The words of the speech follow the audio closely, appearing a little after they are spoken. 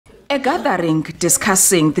A gathering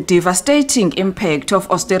discussing the devastating impact of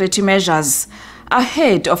austerity measures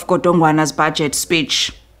ahead of Godongwana's budget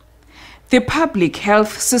speech. The public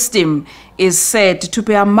health system is said to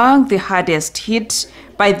be among the hardest hit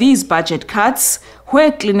by these budget cuts, where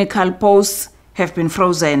clinical posts have been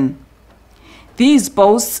frozen. These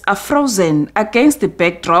posts are frozen against the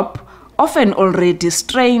backdrop of an already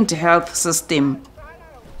strained health system.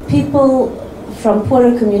 People from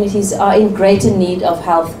poorer communities are in greater need of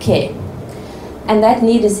health care, and that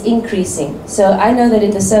need is increasing. So I know that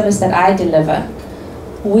in the service that I deliver,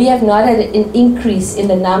 we have not had an increase in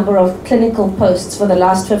the number of clinical posts for the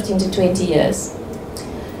last 15 to 20 years.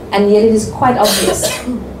 And yet it is quite obvious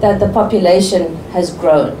that the population has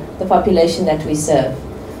grown, the population that we serve.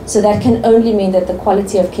 So that can only mean that the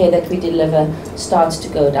quality of care that we deliver starts to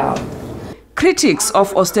go down. Critics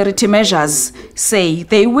of austerity measures say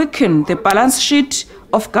they weaken the balance sheet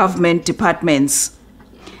of government departments,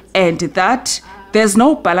 and that there's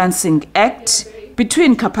no balancing act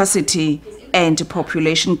between capacity and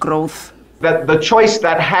population growth. That the choice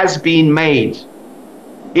that has been made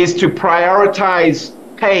is to prioritize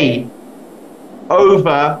pay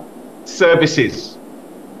over services.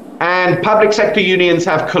 And public sector unions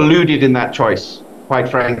have colluded in that choice, quite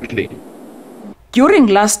frankly. During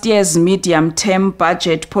last year's medium-term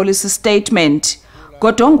budget policy statement,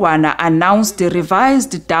 Godongwana announced a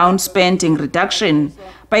revised down spending reduction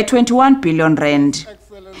by 21 billion rand.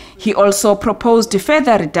 He also proposed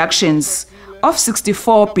further reductions of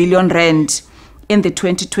 64 billion rand in the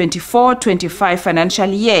 2024-25 financial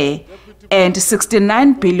year and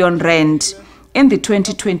 69 billion rand in the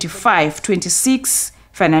 2025-26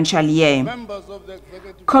 financial year.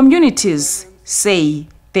 Communities say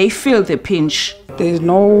they feel the pinch. There is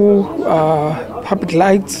no public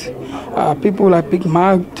lights. People are being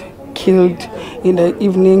mugged, killed in the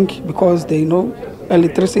evening because there is no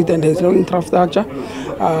electricity and there is no infrastructure.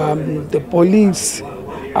 The police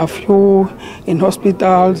are few in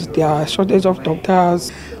hospitals. There are shortage of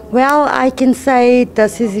doctors. Well, I can say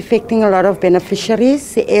this is affecting a lot of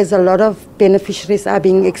beneficiaries, as a lot of beneficiaries are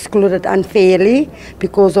being excluded unfairly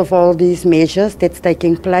because of all these measures that's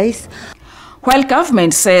taking place. While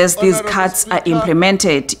government says these cuts are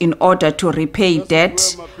implemented in order to repay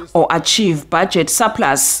debt or achieve budget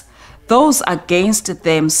surplus, those against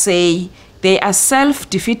them say they are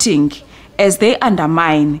self-defeating as they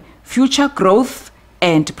undermine future growth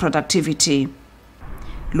and productivity.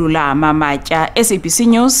 Lula Mamatya, SABC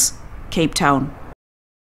News, Cape Town.